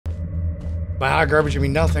By hot garbage, I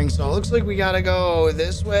mean nothing. So it looks like we gotta go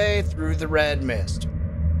this way through the red mist.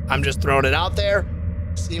 I'm just throwing it out there.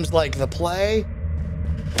 Seems like the play.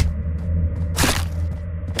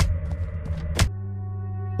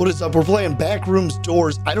 What is up? We're playing Backrooms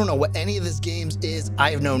Doors. I don't know what any of this game is.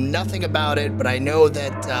 I know nothing about it, but I know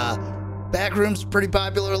that Backrooms was pretty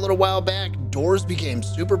popular a little while back. Doors became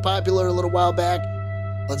super popular a little while back.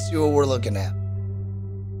 Let's see what we're looking at.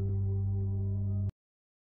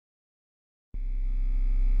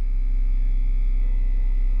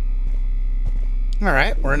 All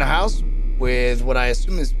right, we're in a house with what I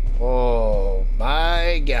assume is, oh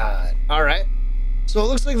my God. All right. So it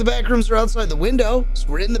looks like the back rooms are outside the window. So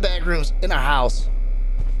we're in the back rooms in a house.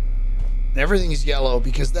 And everything's yellow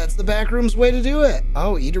because that's the back room's way to do it.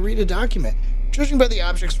 Oh, eat or read a document. Judging by the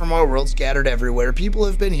objects from our world scattered everywhere, people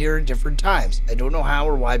have been here at different times. I don't know how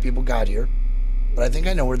or why people got here, but I think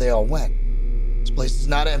I know where they all went. This place is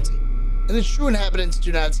not empty, and its true inhabitants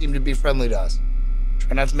do not seem to be friendly to us.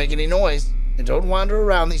 Try not to make any noise, and don't wander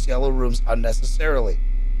around these yellow rooms unnecessarily.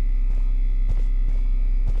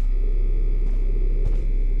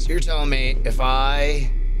 So you're telling me if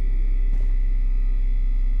I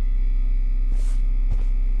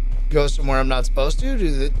go somewhere I'm not supposed to,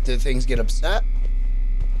 do things get upset?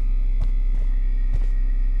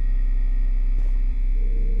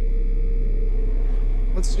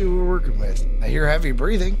 Let's see what we're working with. I hear heavy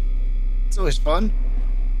breathing. It's always fun.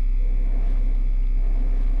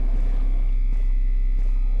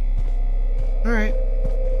 All right.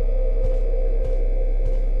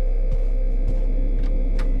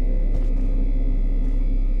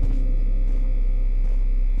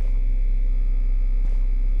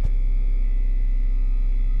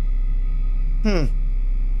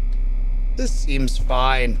 This seems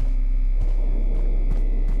fine.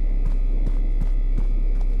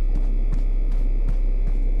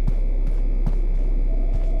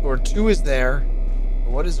 Door 2 is there.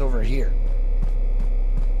 What is over here?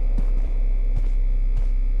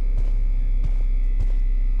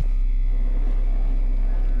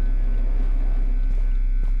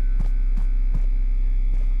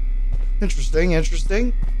 Interesting,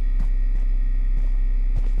 interesting.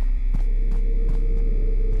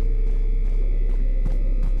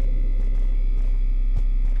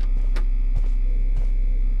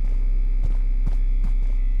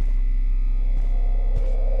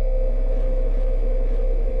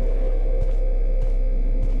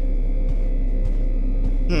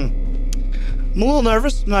 I'm a little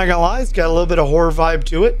nervous, I'm not gonna lie. It's got a little bit of horror vibe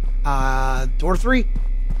to it. Door 3.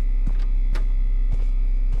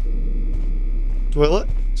 Toilet.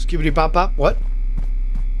 Skibbity bop bop. What?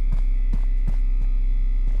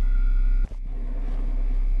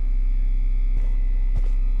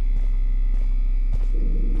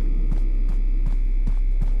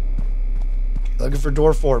 Okay, looking for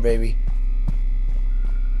door 4, baby.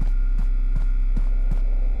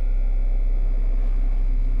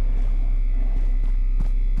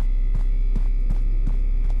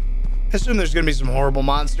 I assume there's going to be some horrible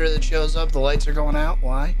monster that shows up. The lights are going out.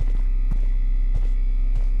 Why?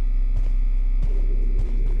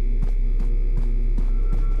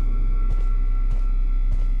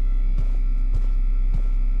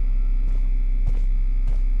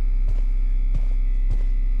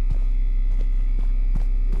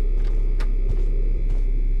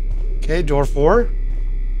 Okay, door 4.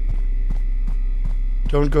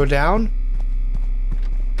 Don't go down.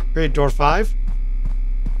 Great, door 5.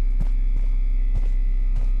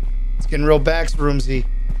 Getting real backroomsy.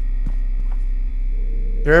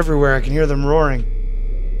 They're everywhere. I can hear them roaring.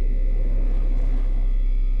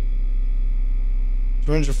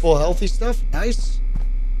 Syringe of full healthy stuff. Nice.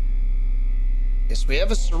 Yes, we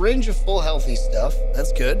have a syringe of full healthy stuff.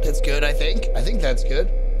 That's good. That's good, I think. I think that's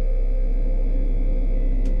good.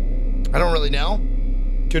 I don't really know.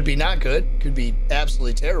 Could be not good. Could be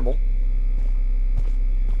absolutely terrible.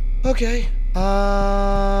 Okay. What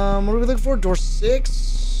are we looking for? Door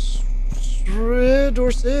 6.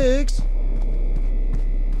 Door 6.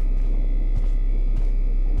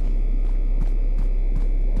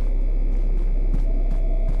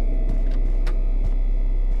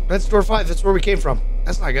 That's door 5. That's where we came from.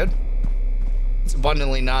 That's not good. It's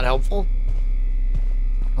abundantly not helpful.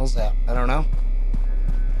 How's that? I don't know.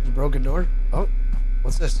 A broken door? Oh,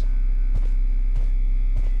 what's this?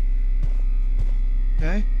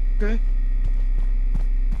 Okay, okay.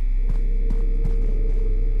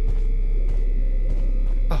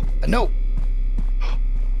 Oh, a note.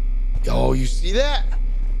 Oh, you see that?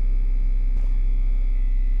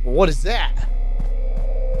 Well, what is that?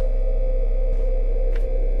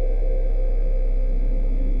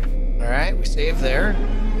 All right, we save there.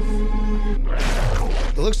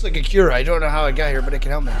 It looks like a cure. I don't know how I got here, but it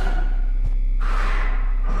can help me.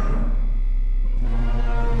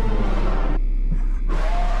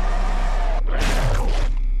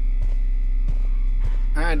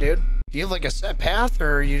 Alright, dude. Do you have like a set path,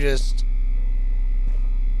 or are you just...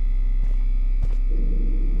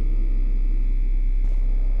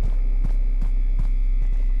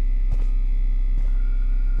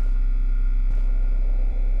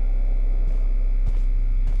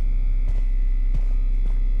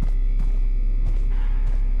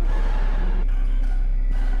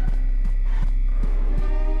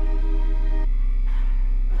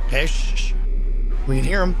 Hey, shh. We can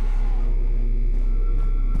hear him.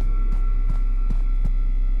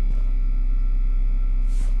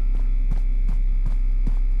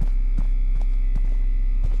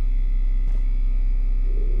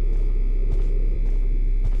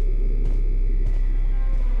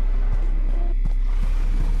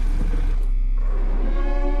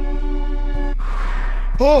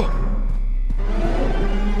 Oh!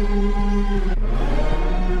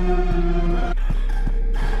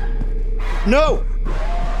 No!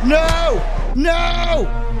 No!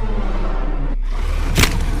 No!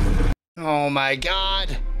 Oh my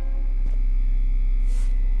God.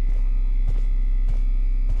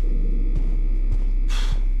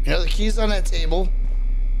 You know, the key's on that table.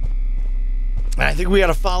 And I think we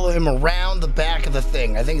gotta follow him around the back of the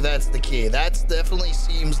thing. I think that's the key. That definitely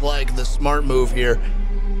seems like the smart move here.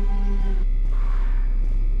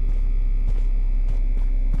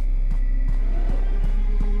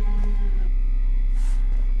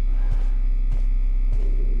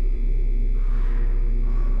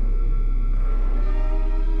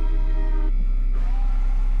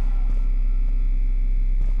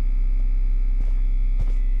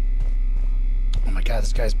 God,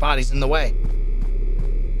 this guy's body's in the way.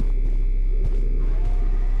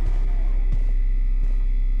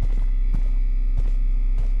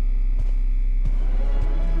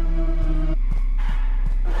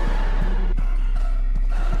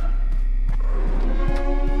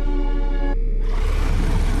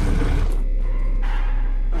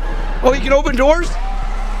 Oh, he can open doors?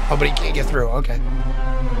 Oh, but he can't get through. Okay.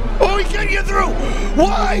 Oh, he can't get through!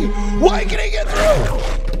 Why? Why can he get through?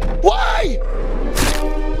 Why?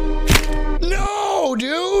 No,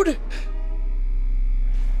 dude!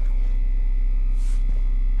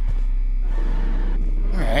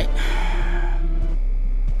 Alright.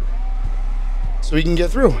 So we can get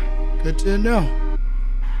through. Good to know.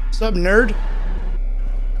 What's up, nerd?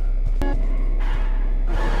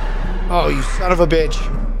 Oh, you son of a bitch.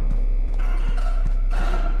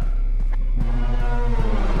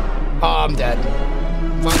 Oh, I'm dead.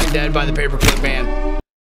 Fucking dead by the paperclip man.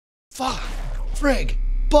 Fuck. Frig.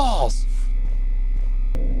 Balls.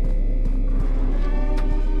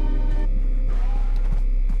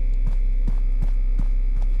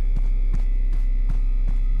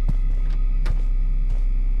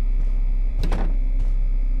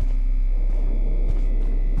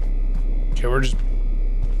 Okay,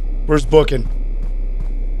 where's booking?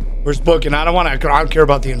 Where's booking? I don't care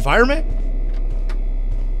about the environment.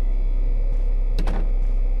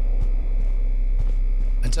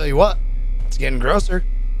 I tell you what, it's getting grosser.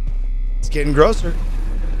 It's getting grosser.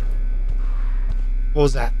 What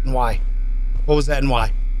was that and why? What was that and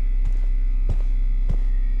why?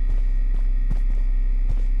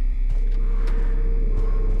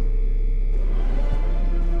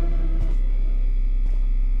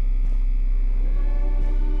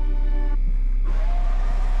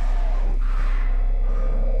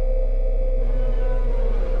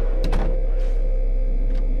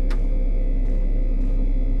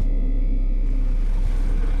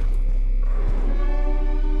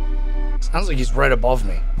 Sounds like he's right above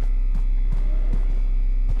me.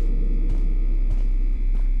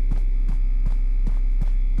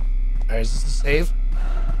 Alright, is this the save?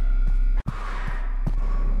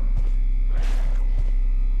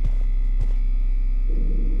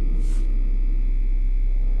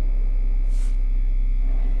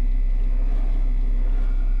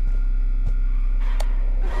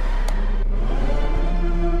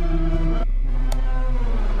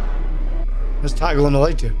 Let's toggle in the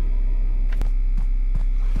light too.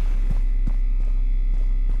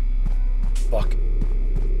 Fuck.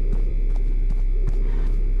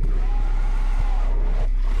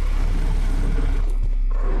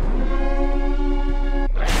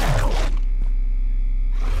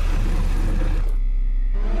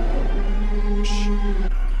 Shh.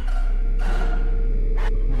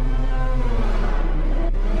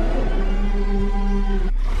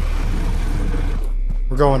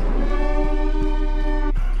 We're going.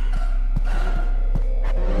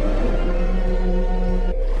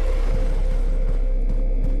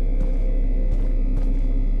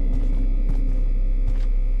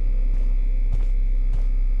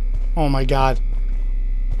 Oh my god.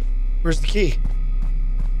 Where's the key?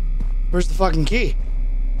 Where's the fucking key?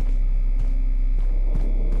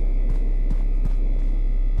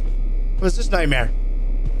 What's this nightmare?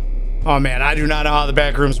 Oh man, I do not know how the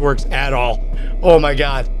Backrooms works at all. Oh my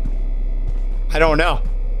god. I don't know.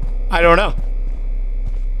 I don't know.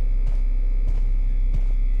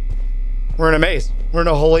 We're in a maze. We're in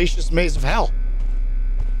a hellacious maze of hell.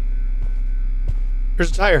 Here's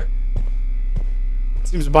a tire.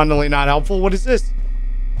 Seems abundantly not helpful. What is this?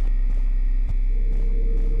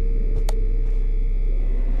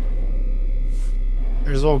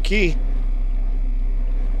 There's a little key.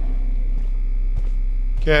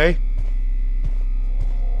 Okay.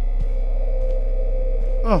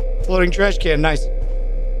 Oh, floating trash can. Nice.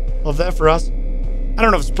 Love that for us. I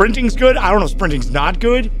don't know if sprinting's good. I don't know if sprinting's not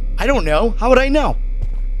good. I don't know. How would I know?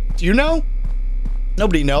 Do you know?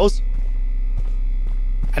 Nobody knows.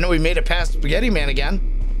 I know we made it past Spaghetti Man again.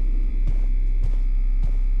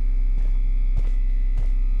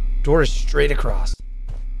 Door is straight across.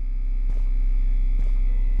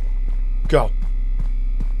 Go.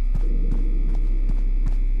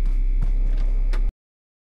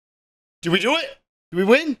 Did we do it? Did we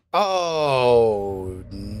win? Oh.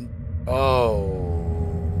 Oh.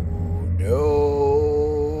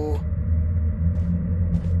 No.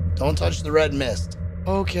 Don't touch the red mist.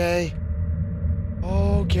 Okay.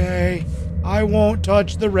 Okay. I won't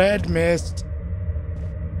touch the red mist.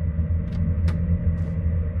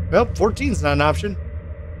 Well, 14's not an option.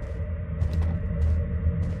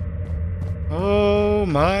 Oh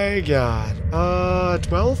my god.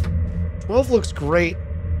 12? 12 looks great.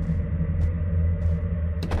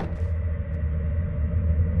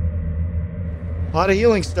 A lot of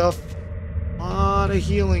healing stuff. A lot of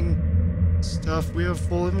healing stuff. We have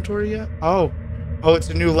full inventory yet? Oh. Oh,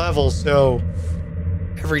 it's a new level, so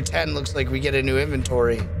every 10 looks like we get a new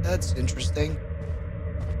inventory. That's interesting.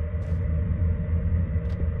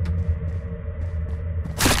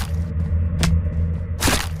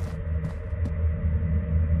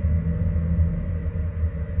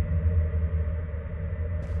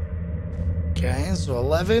 Okay, so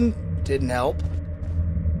 11 didn't help.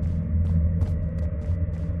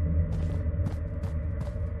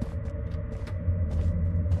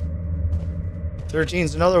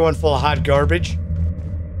 Thirteen's another one full of hot garbage.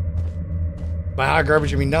 By hot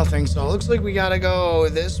garbage, I mean nothing. So it looks like we gotta go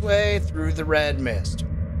this way through the red mist.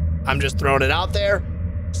 I'm just throwing it out there.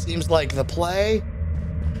 Seems like the play.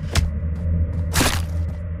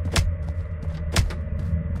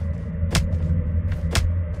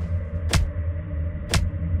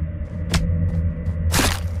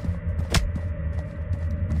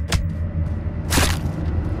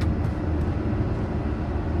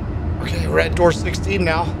 We're at door 16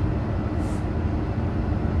 now.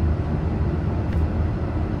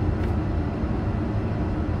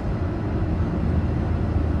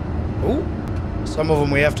 Ooh. Some of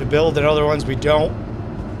them we have to build and other ones we don't.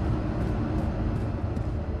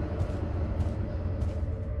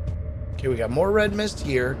 Okay, we got more red mist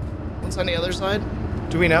here. What's on the other side?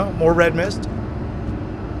 Do we know? More red mist?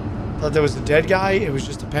 Thought there was a dead guy. It was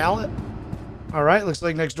just a pallet. All right, looks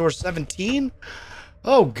like next door 17.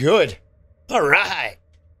 Oh, good. All right.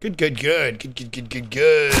 Good, good, good. Good, good, good, good,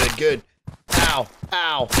 good, good. Ow,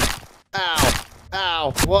 ow, ow,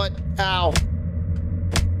 ow. What? Ow.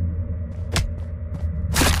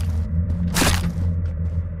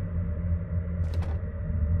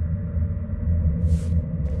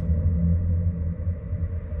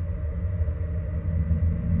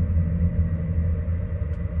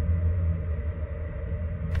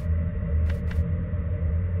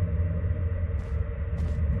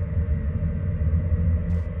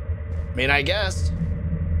 I mean, I guess.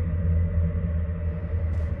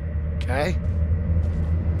 Okay.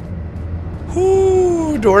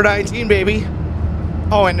 Whoo, door 19, baby.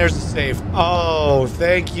 Oh, and there's a save. Oh,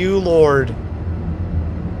 thank you, Lord.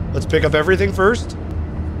 Let's pick up everything first.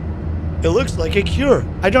 It looks like a cure.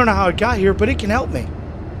 I don't know how it got here, but it can help me.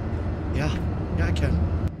 Yeah, it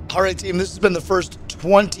can. All right, team, this has been the first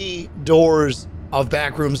 20 doors of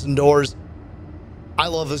Backrooms and Doors. I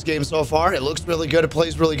love this game so far. It looks really good. It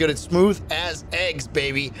plays really good. It's smooth as eggs,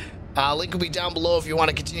 baby. Link will be down below if you want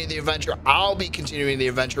to continue the adventure. I'll be continuing the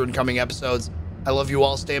adventure in coming episodes. I love you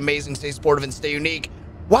all. Stay amazing, stay sportive, and stay unique.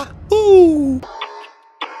 Wahoo!